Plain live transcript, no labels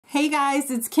Hey guys,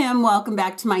 it's Kim. Welcome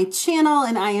back to my channel,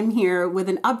 and I am here with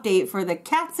an update for the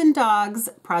Cats and Dogs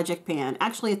Project Pan.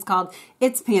 Actually, it's called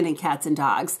It's Pan and Cats and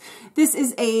Dogs. This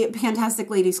is a Fantastic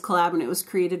Ladies collab, and it was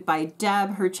created by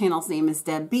Deb. Her channel's name is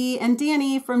Deb B, and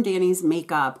Dannie from Dannie's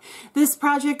Makeup. This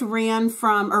project runs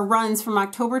from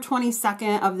October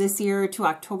 22nd of this year to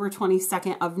October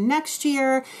 22nd of next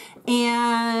year,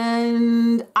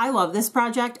 and I love this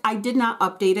project. I did not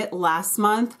update it last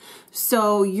month,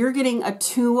 so you're getting a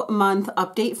 2-month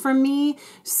update from me.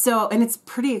 And it's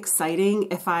pretty exciting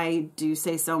if I do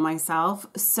say so myself.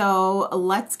 So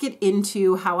let's get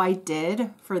into how I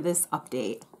did for this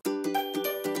update.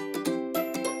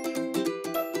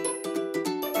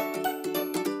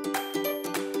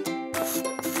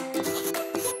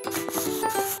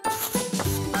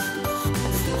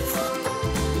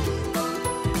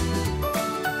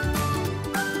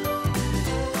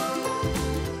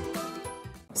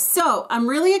 So I'm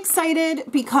really excited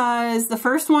because the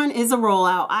first one is a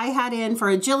rollout. I had in for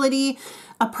agility,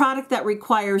 a product that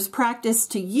requires practice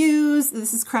to use.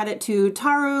 This is credit to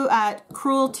Taru at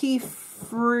Cruelty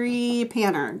Free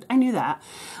Panner. I knew that.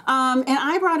 And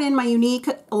I brought in my unique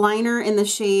liner in the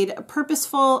shade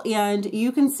Purposeful, and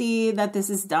you can see that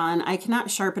this is done. I cannot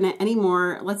sharpen it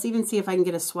anymore. Let's even see if I can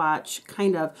get a swatch,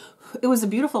 kind of. It was a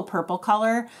beautiful purple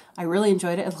color. I really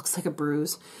enjoyed it. It looks like a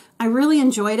bruise. I really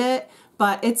enjoyed it.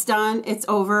 But it's done, it's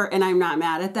over, and I'm not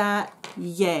mad at that.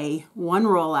 Yay, one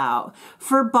rollout.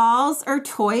 For balls or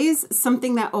toys,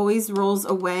 something that always rolls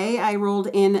away, I rolled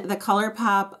in the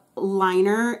ColourPop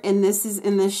liner, and this is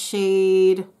in the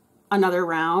shade Another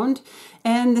Round.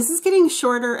 And this is getting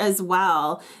shorter as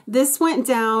well. This went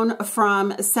down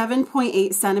from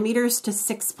 7.8 centimeters to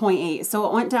 6.8. So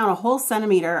it went down a whole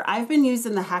centimeter. I've been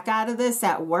using the heck out of this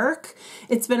at work.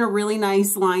 It's been a really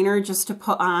nice liner just to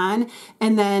put on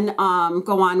and then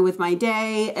go on with my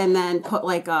day and then put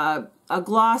like a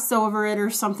gloss over it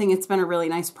or something. It's been a really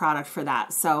nice product for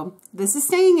that. So this is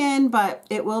staying in, but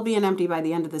it will be an empty by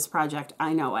the end of this project.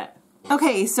 I know it.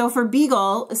 Okay, so for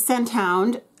Beagle Scent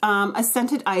Hound, a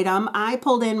scented item, I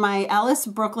pulled in my Ellis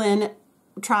Brooklyn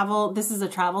travel, this is a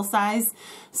travel size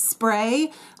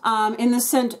spray in the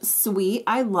scent Sweet.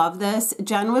 I love this.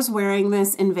 Jen was wearing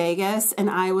this in Vegas and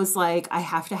I was like, I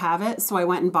have to have it. So I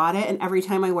went and bought it, and every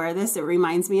time I wear this, it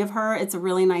reminds me of her. It's a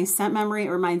really nice scent memory. It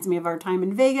reminds me of our time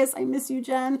in Vegas. I miss you,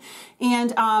 Jen.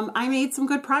 And I made some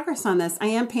good progress on this. I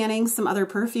am panning some other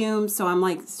perfumes, so I'm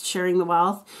like sharing the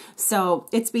wealth. So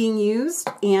it's being used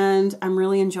and I'm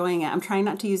really enjoying it. I'm trying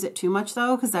not to use it too much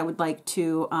though, because I would like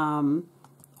to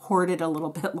hoard it a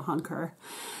little bit longer.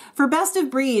 For Best of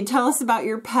Breed, tell us about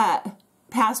your pet,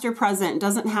 past or present.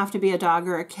 Doesn't have to be a dog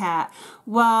or a cat.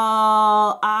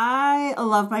 Well, I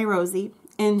love my Rosie,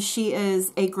 and she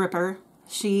is a gripper.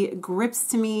 She grips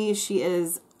to me. She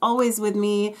is always with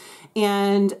me,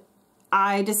 and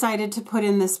I decided to put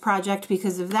in this project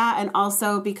because of that, and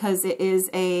also because it is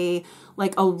a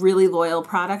really loyal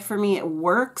product for me. It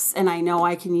works and I know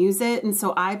I can use it, and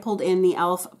so I pulled in the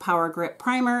e.l.f. Power Grip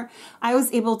Primer. I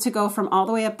was able to go from all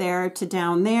the way up there to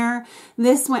down there.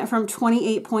 This went from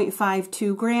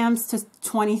 28.52 grams to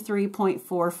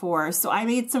 23.44, so I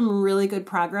made some really good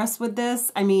progress with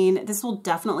this. I mean, this will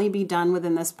definitely be done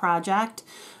within this project.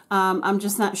 I'm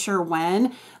just not sure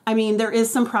when. I mean, there is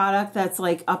some product that's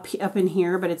like up in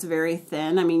here, but it's very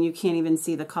thin. I mean, you can't even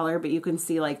see the color, but you can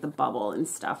see like the bubble and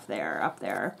stuff there, up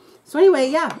there. So anyway,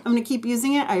 yeah, I'm going to keep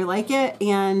using it. I like it,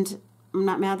 and I'm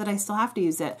not mad that I still have to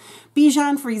use it.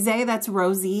 Bijan Frise, that's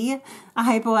Rosie, a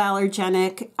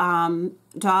hypoallergenic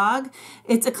dog.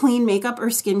 It's a clean makeup or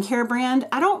skincare brand.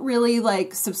 I don't really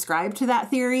like subscribe to that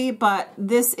theory, but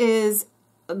this is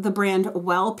the brand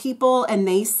Well People, and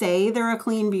they say they're a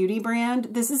clean beauty brand.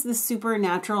 This is the Super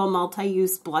Natural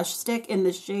Multi-Use Blush Stick in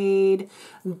the shade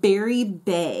Berry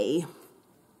Bay.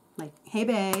 Like, hey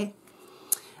Bay.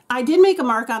 I did make a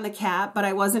mark on the cap, but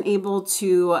I wasn't able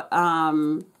to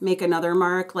make another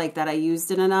mark like that. I used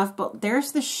it enough, but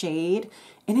there's the shade,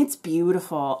 and it's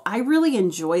beautiful. I really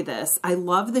enjoy this. I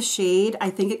love the shade. I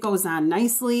think it goes on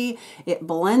nicely. It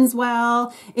blends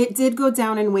well. It did go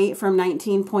down in weight from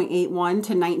 19.81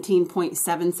 to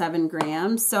 19.77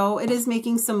 grams. So it is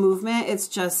making some movement. It's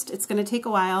going to take a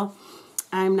while.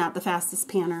 I'm not the fastest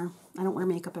panner. I don't wear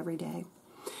makeup every day.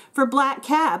 For Black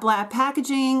Cat, black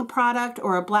packaging product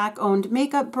or a black owned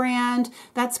makeup brand,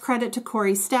 that's credit to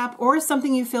Corey Stepp, or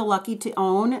something you feel lucky to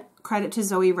own, credit to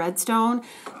Zoe Redstone.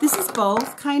 This is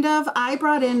both, kind of. I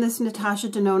brought in this Natasha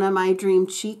Denona My Dream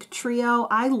Cheek Trio.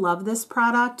 I love this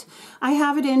product. I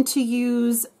have it in to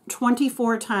use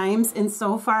 24 times, and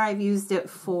so far I've used it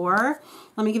 4.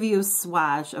 Let me give you a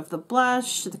swatch of the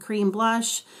blush, the cream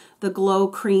blush, the Glow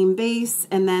Cream Base,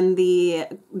 and then the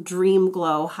Dream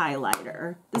Glow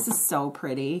Highlighter. This is so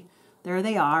pretty. There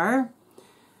they are.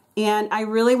 And I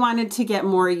really wanted to get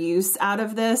more use out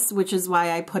of this, which is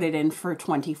why I put it in for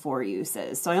 24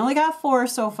 uses. So I only got 4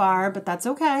 so far, but that's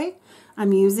okay.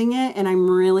 I'm using it and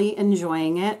I'm really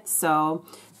enjoying it. So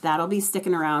that'll be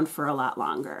sticking around for a lot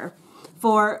longer.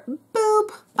 For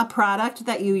boop, a product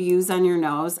that you use on your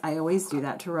nose. I always do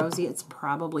that to Rosie. It's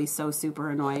probably so super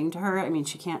annoying to her. I mean,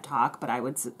 she can't talk, but I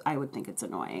would think it's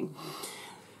annoying.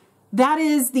 That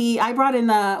is I brought in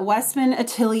the Westman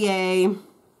Atelier.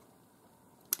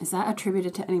 Is that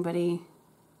attributed to anybody?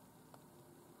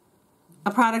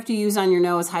 A product you use on your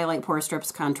nose, highlight, pore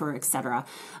strips, contour, etc.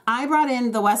 I brought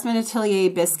in the Westman Atelier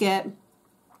Biscuit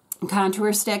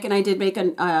contour stick, and I did make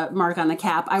a mark on the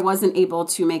cap. I wasn't able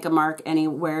to make a mark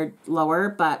anywhere lower,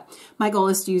 but my goal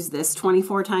is to use this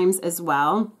 24 times as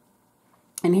well.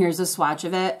 And here's a swatch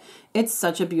of it. It's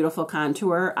such a beautiful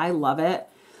contour. I love it.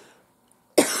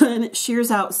 And it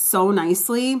shears out so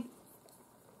nicely.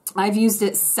 I've used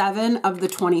it 7 of the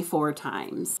 24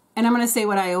 times. And I'm going to say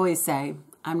what I always say.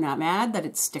 I'm not mad that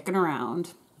it's sticking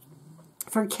around.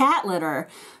 For cat litter,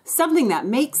 something that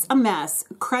makes a mess,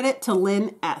 credit to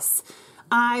Lynn S.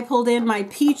 I pulled in my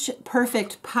Peach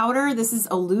Perfect powder. This is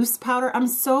a loose powder. I'm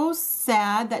so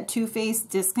sad that Too Faced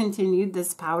discontinued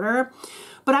this powder,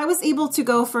 but I was able to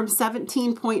go from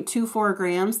 17.24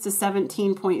 grams to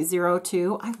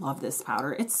 17.02. I love this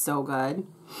powder. It's so good.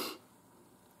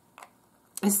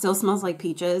 It still smells like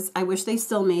peaches. I wish they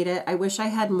still made it. I wish I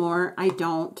had more. I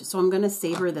don't. So I'm going to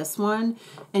savor this one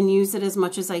and use it as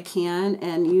much as I can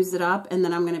and use it up, and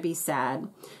then I'm going to be sad.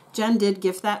 Jen did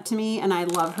gift that to me, and I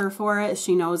love her for it.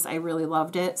 She knows I really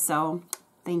loved it, so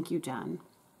thank you, Jen.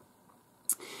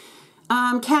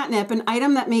 Catnip, an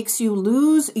item that makes you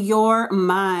lose your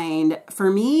mind. For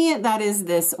me, that is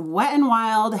this Wet n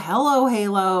Wild Hello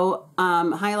Halo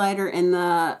highlighter in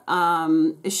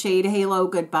the shade Halo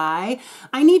Goodbye.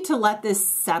 I need to let this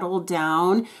settle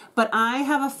down, but I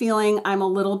have a feeling I'm a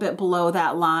little bit below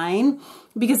that line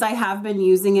because I have been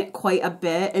using it quite a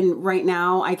bit, and right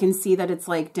now I can see that it's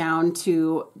like down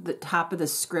to the top of the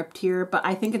script here, but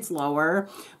I think it's lower.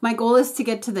 My goal is to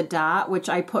get to the dot, which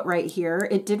I put right here.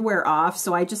 It did wear off,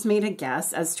 so I just made a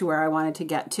guess as to where I wanted to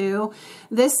get to.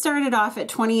 This started off at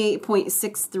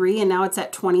 28.63 and now it's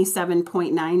at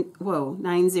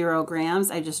 27.90 grams.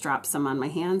 I just dropped some on my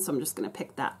hand, so I'm just going to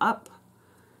pick that up.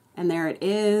 And there it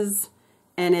is.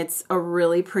 And it's a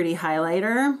really pretty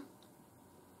highlighter.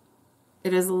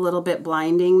 It is a little bit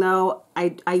blinding though.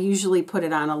 I usually put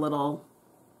it on a little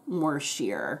more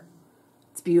sheer.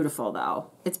 It's beautiful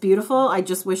though. It's beautiful. I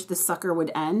just wish the sucker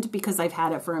would end because I've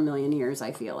had it for a million years,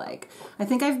 I feel like. I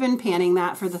think I've been panning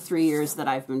that for the 3 years that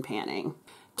I've been panning.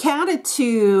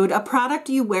 Catitude, a product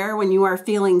you wear when you are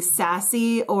feeling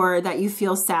sassy or that you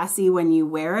feel sassy when you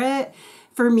wear it.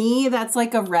 For me, that's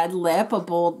like a red lip, a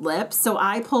bold lip. So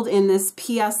I pulled in this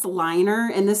PS liner,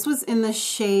 and this was in the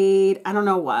shade, I don't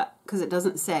know what, because it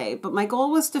doesn't say, but my goal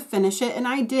was to finish it, and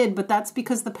I did, but that's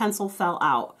because the pencil fell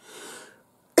out.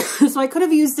 So I could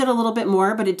have used it a little bit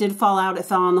more, but it did fall out. It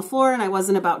fell on the floor, and I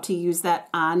wasn't about to use that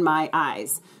on my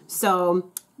eyes.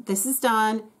 So this is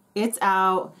done. It's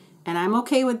out, and I'm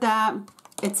okay with that.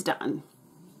 It's done.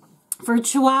 For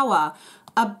Chihuahua,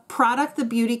 a product the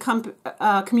beauty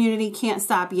community can't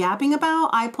stop yapping about,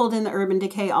 I pulled in the Urban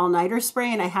Decay All-Nighter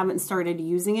Spray, and I haven't started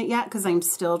using it yet because I'm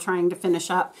still trying to finish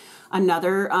up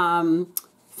another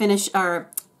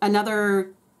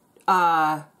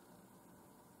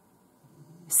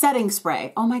setting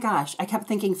spray. Oh my gosh, I kept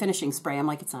thinking finishing spray. I'm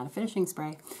like, it's not a finishing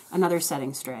spray. Another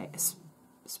setting spray.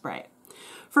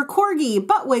 For Corgi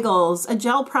Butt Wiggles, a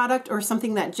gel product or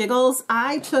something that jiggles,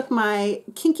 I took my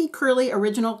Kinky Curly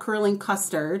Original Curling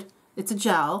Custard, it's a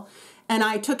gel, and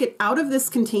I took it out of this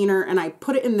container and I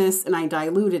put it in this and I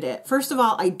diluted it. First of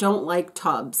all, I don't like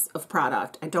tubs of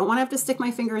product. I don't want to have to stick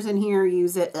my fingers in here,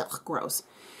 use it, ugh, gross.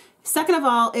 Second of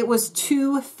all, it was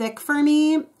too thick for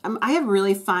me. I have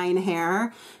really fine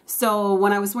hair, so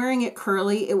when I was wearing it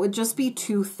curly, it would just be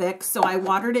too thick, so I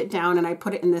watered it down and I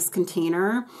put it in this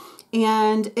container.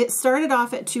 And it started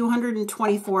off at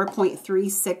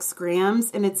 224.36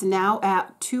 grams, and it's now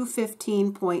at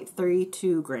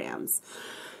 215.32 grams.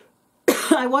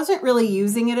 I wasn't really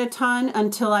using it a ton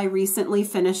until I recently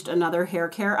finished another hair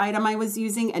care item I was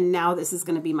using, and now this is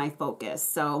going to be my focus.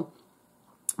 So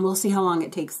we'll see how long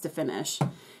it takes to finish.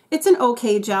 It's an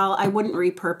okay gel. I wouldn't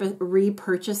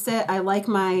repurchase it. I like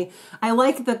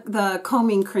the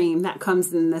combing cream that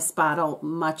comes in this bottle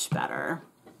much better.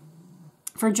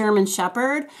 For German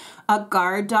Shepherd, a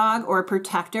guard dog or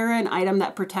protector, an item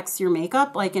that protects your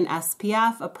makeup, like an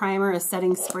SPF, a primer, a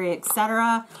setting spray,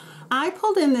 etc. I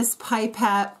pulled in this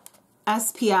Pipette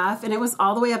SPF, and it was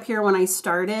all the way up here when I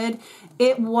started.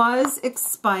 It was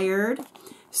expired,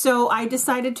 so I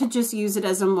decided to just use it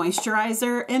as a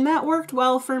moisturizer, and that worked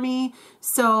well for me.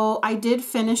 So I did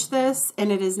finish this,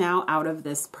 and it is now out of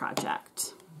this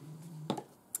project.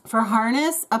 For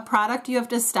harness, a product you have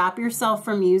to stop yourself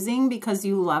from using because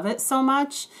you love it so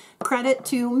much. Credit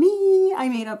to me, I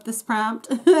made up this prompt.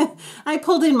 I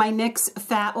pulled in my NYX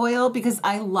Fat Oil because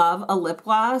I love a lip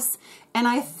gloss, and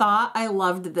I thought I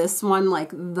loved this one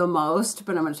like the most,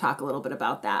 but I'm going to talk a little bit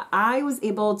about that. I was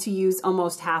able to use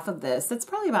almost half of this. That's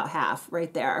probably about half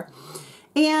right there.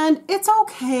 And it's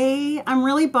okay. I'm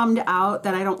really bummed out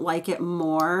that I don't like it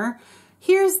more.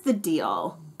 Here's the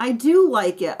deal. I do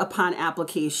like it upon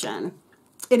application.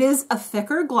 It is a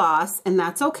thicker gloss, and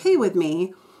that's okay with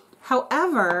me.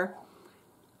 However,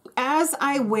 as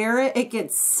I wear it, it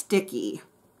gets sticky,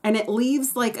 and it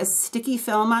leaves like a sticky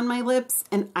film on my lips,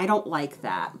 and I don't like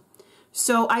that.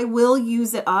 So I will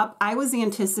use it up. I was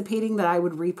anticipating that I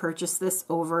would repurchase this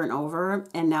over and over,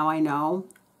 and now I know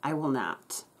I will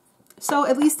not. So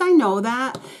at least I know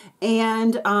that,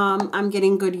 and I'm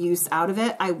getting good use out of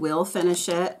it. I will finish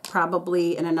it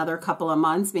probably in another couple of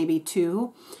months, maybe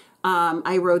 2.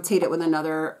 I rotate it with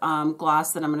another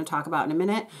gloss that I'm going to talk about in a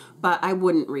minute, but I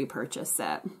wouldn't repurchase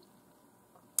it.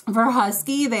 For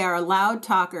Hussey, they are loud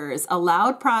talkers, a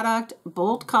loud product,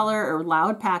 bold color, or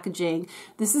loud packaging.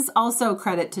 This is also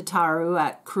credit to Taru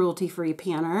at Cruelty Free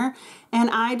Panner. And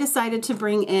I decided to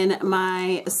bring in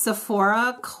my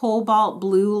Sephora Cobalt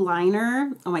Blue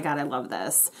Liner. Oh my God, I love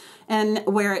this. And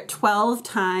wear it 12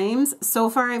 times.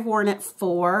 So far, I've worn it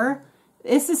 4.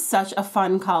 This is such a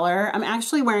fun color. I'm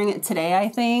actually wearing it today, I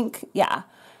think. Yeah.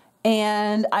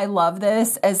 And I love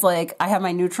this as like, I have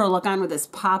my neutral look on with this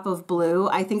pop of blue.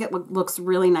 I think it looks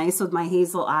really nice with my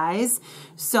hazel eyes.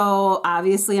 So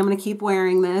obviously I'm going to keep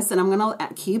wearing this, and I'm going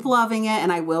to keep loving it,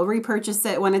 and I will repurchase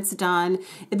it when it's done.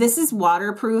 This is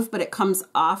waterproof, but it comes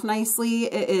off nicely.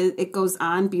 It goes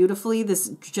on beautifully. This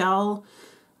gel,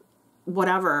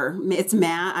 whatever, it's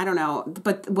matte, I don't know.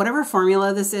 But whatever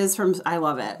formula this is from, I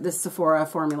love it. This Sephora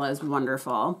formula is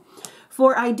wonderful.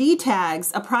 For ID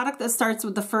tags, a product that starts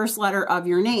with the first letter of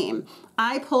your name.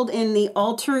 I pulled in the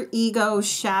Alter Ego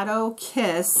Shadow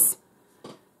Kiss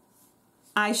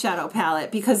eyeshadow palette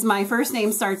because my first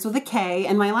name starts with a K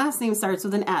and my last name starts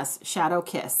with an S, Shadow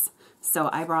Kiss. So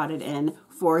I brought it in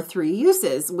for 3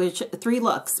 uses, 3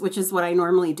 looks, which is what I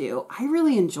normally do. I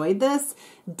really enjoyed this.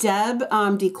 Deb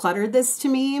decluttered this to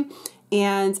me,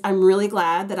 and I'm really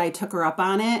glad that I took her up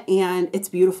on it, and it's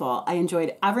beautiful. I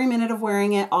enjoyed every minute of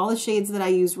wearing it. All the shades that I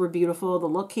used were beautiful. The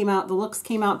looks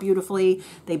came out beautifully.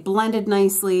 They blended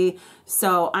nicely.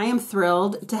 So I am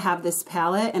thrilled to have this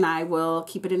palette, and I will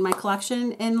keep it in my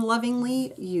collection and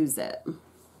lovingly use it.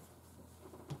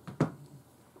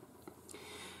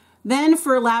 Then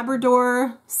for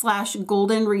Labrador /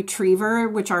 Golden Retriever,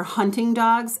 which are hunting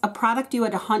dogs, a product you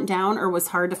had to hunt down or was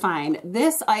hard to find.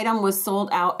 This item was sold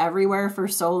out everywhere for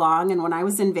so long, and when I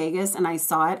was in Vegas and I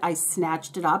saw it, I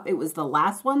snatched it up. It was the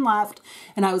last one left,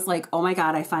 and I was like, oh my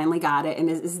God, I finally got it. And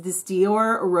it is this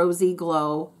Dior Rosy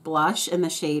Glow blush in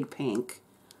the shade pink.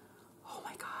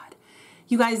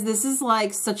 You guys, this is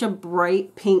like such a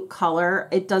bright pink color.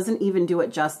 It doesn't even do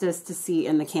it justice to see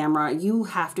in the camera. You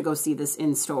have to go see this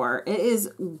in store. It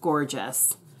is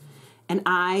gorgeous. And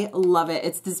I love it.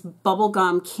 It's this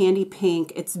bubblegum candy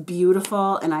pink. It's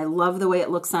beautiful, and I love the way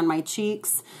it looks on my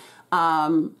cheeks.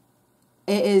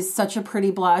 It is such a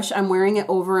pretty blush. I'm wearing it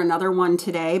over another one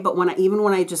today, but even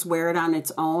when I just wear it on its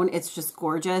own, it's just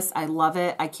gorgeous. I love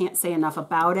it. I can't say enough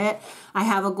about it. I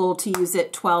have a goal to use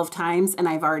it 12 times, and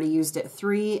I've already used it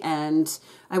 3, and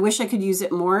I wish I could use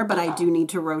it more, but I do need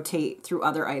to rotate through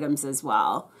other items as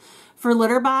well. For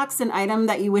litter box, an item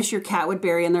that you wish your cat would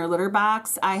bury in their litter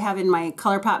box, I have in my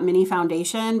ColourPop Mini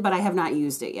Foundation, but I have not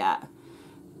used it yet.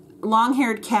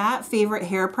 Long-haired cat, favorite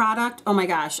hair product. Oh my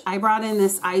gosh, I brought in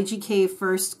this IGK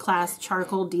First Class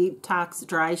Charcoal Detox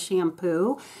Dry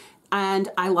Shampoo, and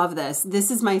I love this.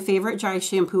 This is my favorite dry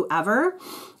shampoo ever.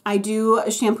 I do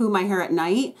shampoo my hair at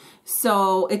night,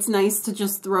 so it's nice to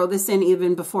just throw this in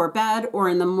even before bed or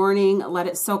in the morning, let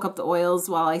it soak up the oils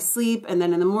while I sleep, and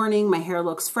then in the morning my hair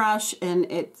looks fresh, and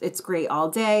it's great all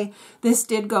day. This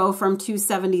did go from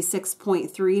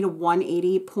 276.3 to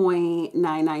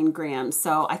 180.99 grams,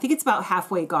 so I think it's about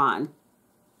halfway gone.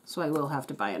 So I will have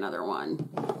to buy another one.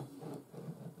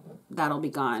 That'll be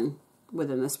gone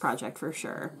within this project for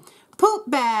sure. Poop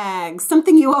bags,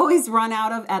 something you always run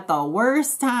out of at the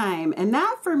worst time. And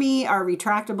that for me are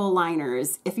retractable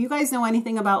liners. If you guys know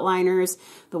anything about liners,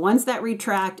 the ones that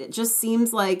retract, it just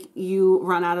seems like you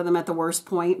run out of them at the worst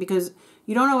point because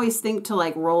you don't always think to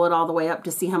like roll it all the way up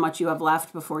to see how much you have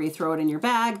left before you throw it in your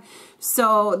bag.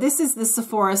 So this is the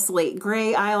Sephora Slate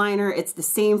Gray eyeliner. It's the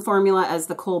same formula as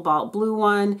the Cobalt Blue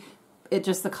one. It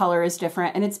just, the color is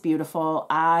different and it's beautiful.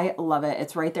 I love it.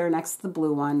 It's right there next to the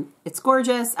blue one. It's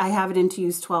gorgeous. I have it in to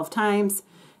use 12 times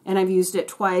and I've used it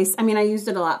twice. I mean, I used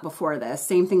it a lot before this.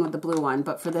 Same thing with the blue one,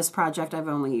 but for this project, I've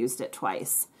only used it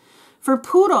twice. For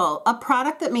Poodle, a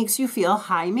product that makes you feel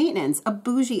high maintenance, a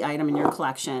bougie item in your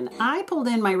collection. I pulled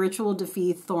in my Ritual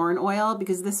Defeat Thorn Oil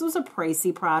because this was a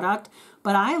pricey product,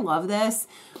 but I love this.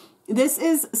 This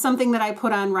is something that I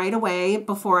put on right away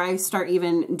before I start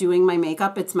even doing my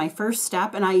makeup. It's my first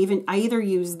step, and I either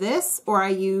use this or I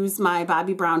use my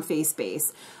Bobbi Brown face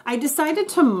base. I decided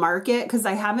to mark it because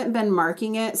I haven't been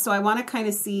marking it, so I want to kind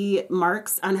of see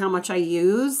marks on how much I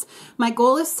use. My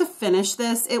goal is to finish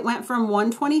this. It went from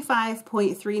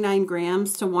 125.39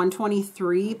 grams to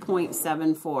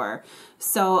 123.74.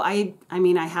 So I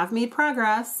mean, I have made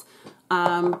progress.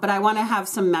 But I want to have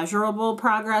some measurable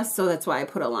progress, so that's why I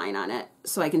put a line on it,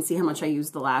 so I can see how much I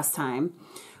used the last time.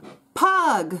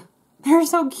 Pug! They're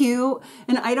so cute.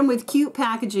 An item with cute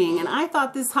packaging, and I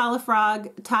thought this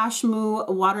Holifrog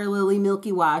Tashmoo Water Lily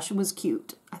Milky Wash was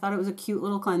cute. I thought it was a cute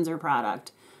little cleanser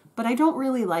product, but I don't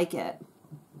really like it.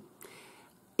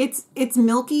 It's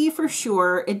milky for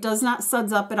sure. It does not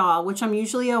suds up at all, which I'm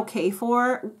usually okay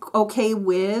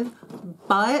with,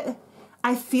 but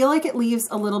I feel like it leaves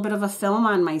a little bit of a film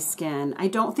on my skin. I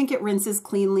don't think it rinses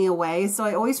cleanly away, so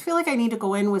I always feel like I need to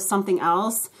go in with something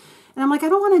else. And I'm like, I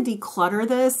don't want to declutter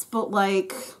this, but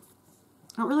like,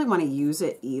 I don't really want to use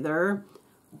it either.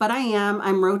 But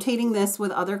I'm rotating this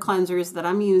with other cleansers that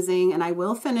I'm using, and I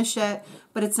will finish it,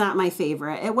 but it's not my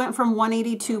favorite. It went from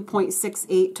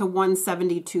 182.68 to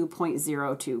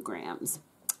 172.02 grams.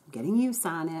 I'm getting use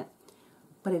on it,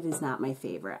 but it is not my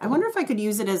favorite. I wonder if I could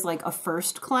use it as like a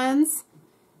first cleanse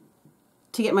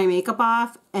to get my makeup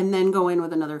off and then go in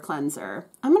with another cleanser.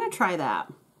 I'm going to try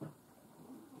that.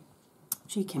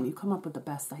 Gee, Kim, you come up with the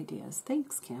best ideas.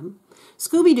 Thanks, Kim.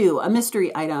 Scooby-Doo, a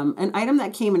mystery item. An item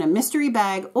that came in a mystery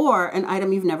bag or an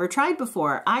item you've never tried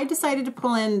before. I decided to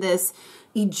pull in this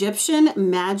Egyptian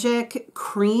magic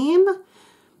cream.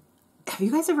 Have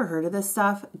you guys ever heard of this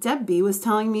stuff? Deb B was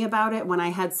telling me about it when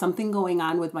I had something going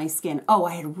on with my skin. Oh,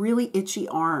 I had really itchy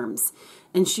arms.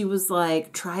 And she was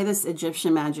like, try this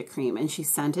Egyptian magic cream. And she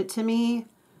sent it to me.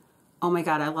 Oh my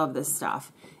God, I love this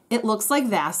stuff. It looks like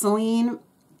Vaseline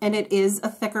and it is a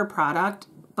thicker product,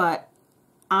 but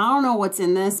I don't know what's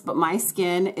in this, but my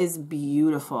skin is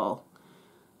beautiful.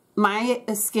 My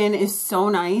skin is so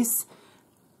nice.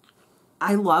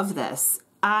 I love this.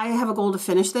 I have a goal to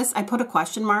finish this. I put a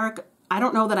question mark. I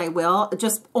don't know that I will,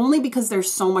 just only because there's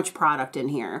so much product in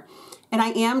here. And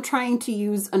I am trying to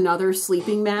use another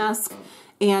sleeping mask,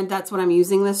 and that's what I'm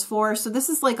using this for. So this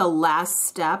is like a last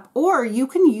step, or you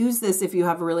can use this if you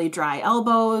have really dry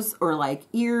elbows or like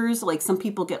ears. Like some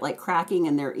people get like cracking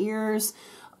in their ears.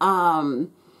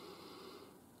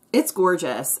 It's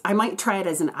gorgeous. I might try it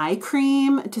as an eye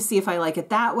cream to see if I like it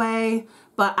that way.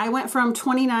 But I went from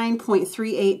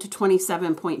 29.38 to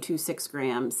 27.26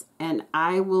 grams, and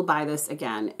I will buy this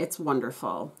again. It's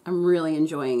wonderful. I'm really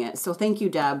enjoying it. So thank you,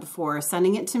 Deb, for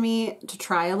sending it to me to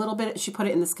try a little bit. She put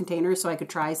it in this container so I could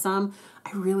try some.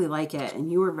 I really like it,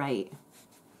 and you were right.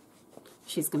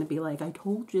 She's going to be like, I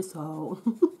told you so.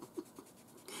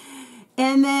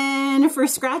 And then for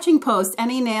scratching post,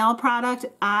 any nail product,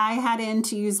 I had in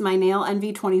to use my Nail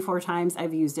Envy 24 times.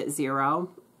 I've used it 0.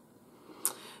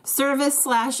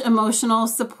 Service/emotional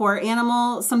support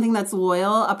animal, something that's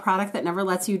loyal, a product that never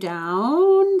lets you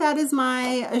down. That is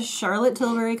my Charlotte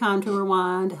Tilbury Contour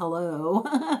Wand. Hello.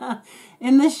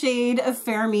 In the shade of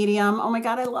Fair Medium. Oh my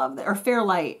God, I love that. Or Fair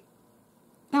Light.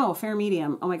 No, Fair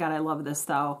Medium. Oh my God, I love this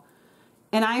though.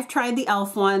 And I've tried the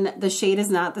e.l.f. one. The shade is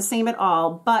not the same at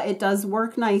all, but it does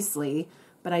work nicely.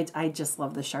 But I just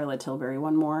love the Charlotte Tilbury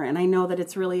one more. And I know that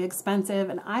it's really expensive,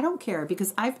 and I don't care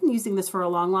because I've been using this for a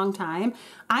long, long time.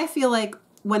 I feel like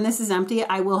when this is empty,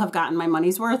 I will have gotten my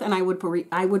money's worth, and I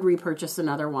would repurchase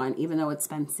another one, even though it's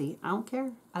fancy. I don't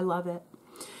care. I love it.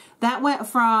 That went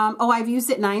from, oh, I've used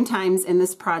it 9 times in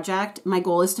this project. My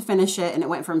goal is to finish it, and it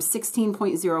went from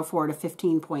 16.04 to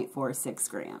 15.46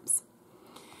 grams.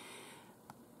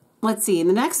 let's see.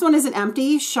 The next one is an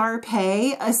empty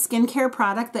Sharpay, a skincare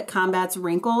product that combats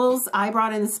wrinkles. I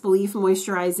brought in this Belief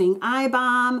Moisturizing Eye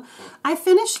Balm. I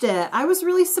finished it. I was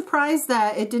really surprised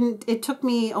that it took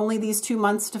me only these 2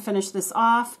 months to finish this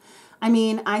off. I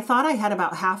mean, I thought I had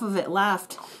about half of it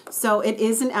left. So it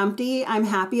is an empty. I'm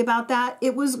happy about that.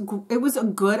 It was a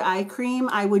good eye cream.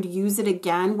 I would use it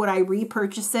again. Would I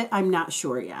repurchase it? I'm not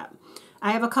sure yet.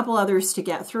 I have a couple others to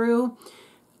get through.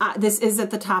 This is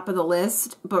at the top of the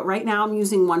list, but right now I'm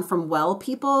using one from Well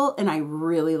People, and I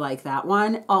really like that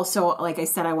one. Also, like I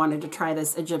said, I wanted to try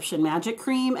this Egyptian Magic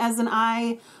Cream as an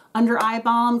under eye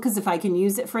balm, because if I can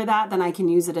use it for that, then I can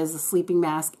use it as a sleeping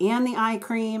mask and the eye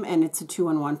cream, and it's a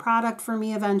 2-in-1 product for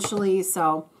me eventually,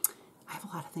 so I have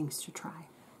a lot of things to try.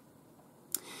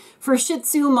 For Shih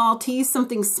Tzu Maltese,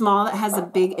 something small that has a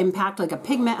big impact, like a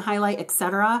pigment highlight,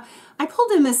 etc., I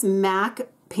pulled in this MAC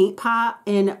paint pot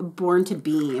in Born to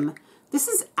Beam. This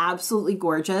is absolutely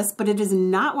gorgeous, but it is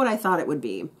not what I thought it would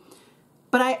be.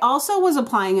 But I also was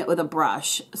applying it with a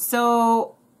brush.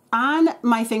 So on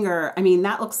my finger, I mean,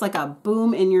 that looks like a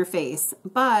boom in your face.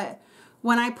 But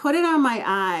when I put it on my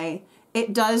eye,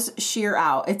 it does sheer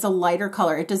out. It's a lighter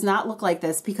color. It does not look like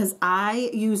this because I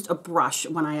used a brush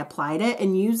when I applied it,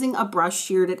 and using a brush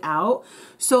sheared it out.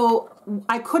 So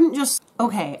I couldn't just,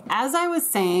 okay, as I was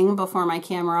saying before my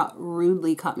camera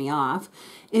rudely cut me off,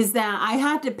 is that I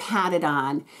had to pat it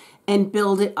on and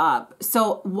build it up.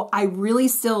 So I really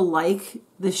still like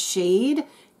the shade.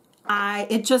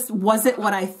 It just wasn't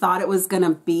what I thought it was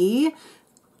gonna be.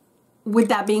 With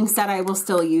that being said, I will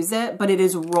still use it, but it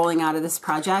is rolling out of this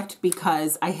project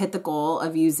because I hit the goal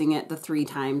of using it the 3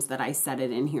 times that I set it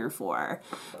in here for.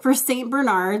 For St.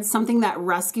 Bernard's, something that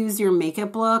rescues your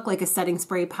makeup look, like a setting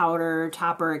spray, powder,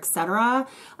 topper, etc.,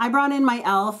 I brought in my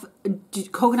e.l.f.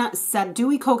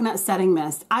 Dewy Coconut Setting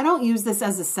Mist. I don't use this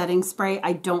as a setting spray.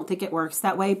 I don't think it works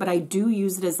that way, but I do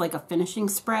use it as like a finishing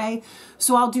spray.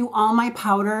 So I'll do all my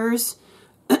powders.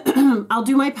 I'll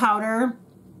do my powder.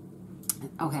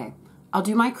 Okay. I'll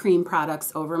do my cream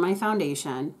products over my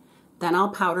foundation, then I'll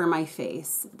powder my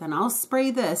face, then I'll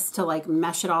spray this to like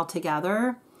mesh it all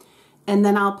together, and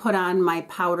then I'll put on my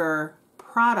powder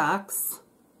products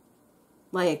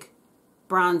like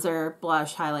bronzer,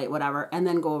 blush, highlight, whatever, and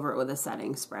then go over it with a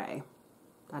setting spray.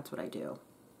 That's what I do.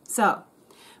 So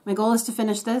my goal is to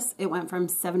finish this. It went from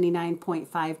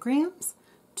 79.5 grams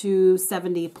to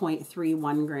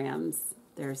 70.31 grams.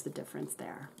 There's the difference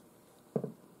there.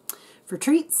 For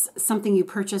treats, something you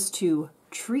purchase to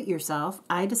treat yourself,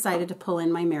 I decided to pull in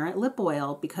my Merit Lip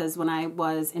Oil because when I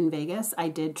was in Vegas, I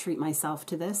did treat myself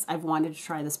to this. I've wanted to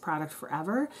try this product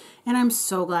forever, and I'm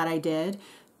so glad I did.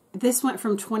 This went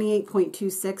from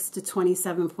 28.26 to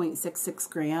 27.66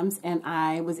 grams, and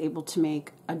I was able to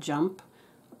make a jump,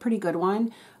 a pretty good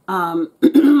one.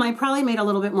 I probably made a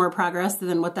little bit more progress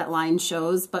than what that line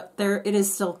shows, but there it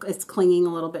is still, it's clinging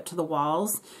a little bit to the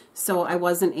walls, so I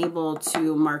wasn't able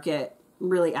to mark it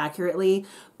really accurately,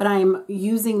 but I'm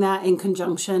using that in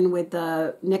conjunction with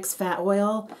the NYX Fat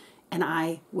Oil, and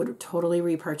I would totally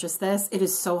repurchase this. It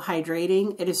is so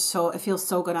hydrating. It feels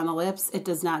so good on the lips. It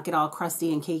does not get all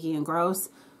crusty and cakey and gross.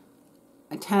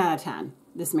 A 10 out of 10.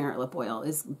 This Merit Lip Oil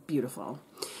is beautiful.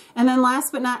 And then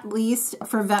last but not least,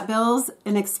 for vet bills,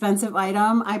 an expensive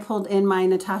item, I pulled in my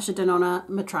Natasha Denona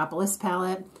Metropolis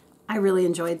palette. I really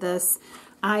enjoyed this.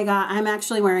 I'm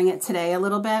actually wearing it today a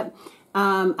little bit.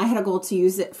 I had a goal to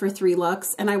use it for 3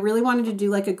 looks, and I really wanted to do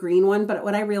like a green one, but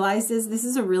what I realized is this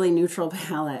is a really neutral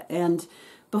palette, and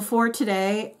before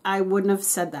today, I wouldn't have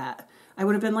said that. I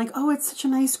would have been like, oh, it's such a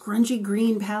nice grungy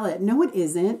green palette. No, it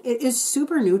isn't. It is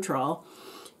super neutral,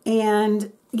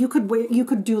 and you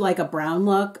could do like a brown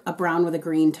look, a brown with a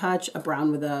green touch, a brown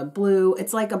with a blue.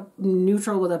 It's like a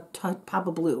neutral with a pop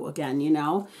of blue again, you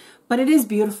know? But it is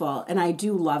beautiful, and I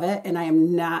do love it, and I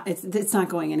am not, it's not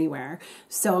going anywhere.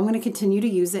 So I'm going to continue to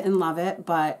use it and love it,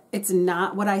 but it's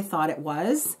not what I thought it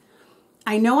was.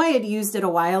 I know I had used it a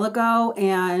while ago,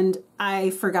 and I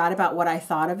forgot about what I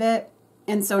thought of it.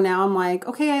 And so now I'm like,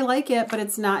 okay, I like it, but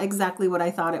it's not exactly what I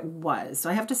thought it was. So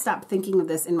I have to stop thinking of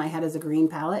this in my head as a green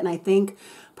palette. And I think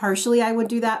partially I would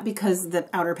do that because the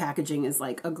outer packaging is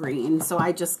like a green. So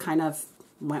I just kind of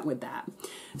went with that.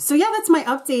 So yeah, that's my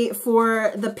update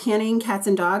for the Panning Cats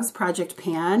and Dogs Project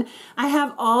Pan. I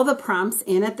have all the prompts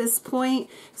in at this point.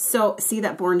 So see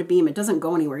that Born to Beam, it doesn't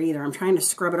go anywhere either. I'm trying to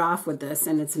scrub it off with this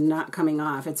and it's not coming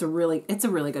off. It's a really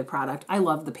good product. I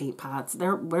love the paint pots.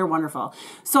 They're wonderful.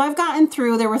 So I've gotten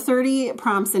through, there were 30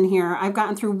 prompts in here. I've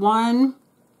gotten through 1,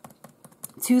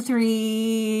 2,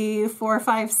 3, 4,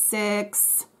 5,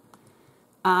 6,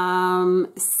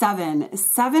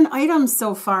 7 items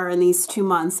so far in these 2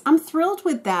 months. I'm thrilled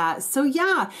with that. So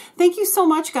yeah, thank you so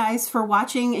much guys for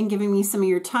watching and giving me some of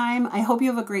your time. I hope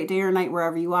you have a great day or night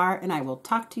wherever you are, and I will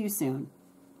talk to you soon.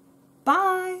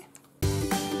 Bye.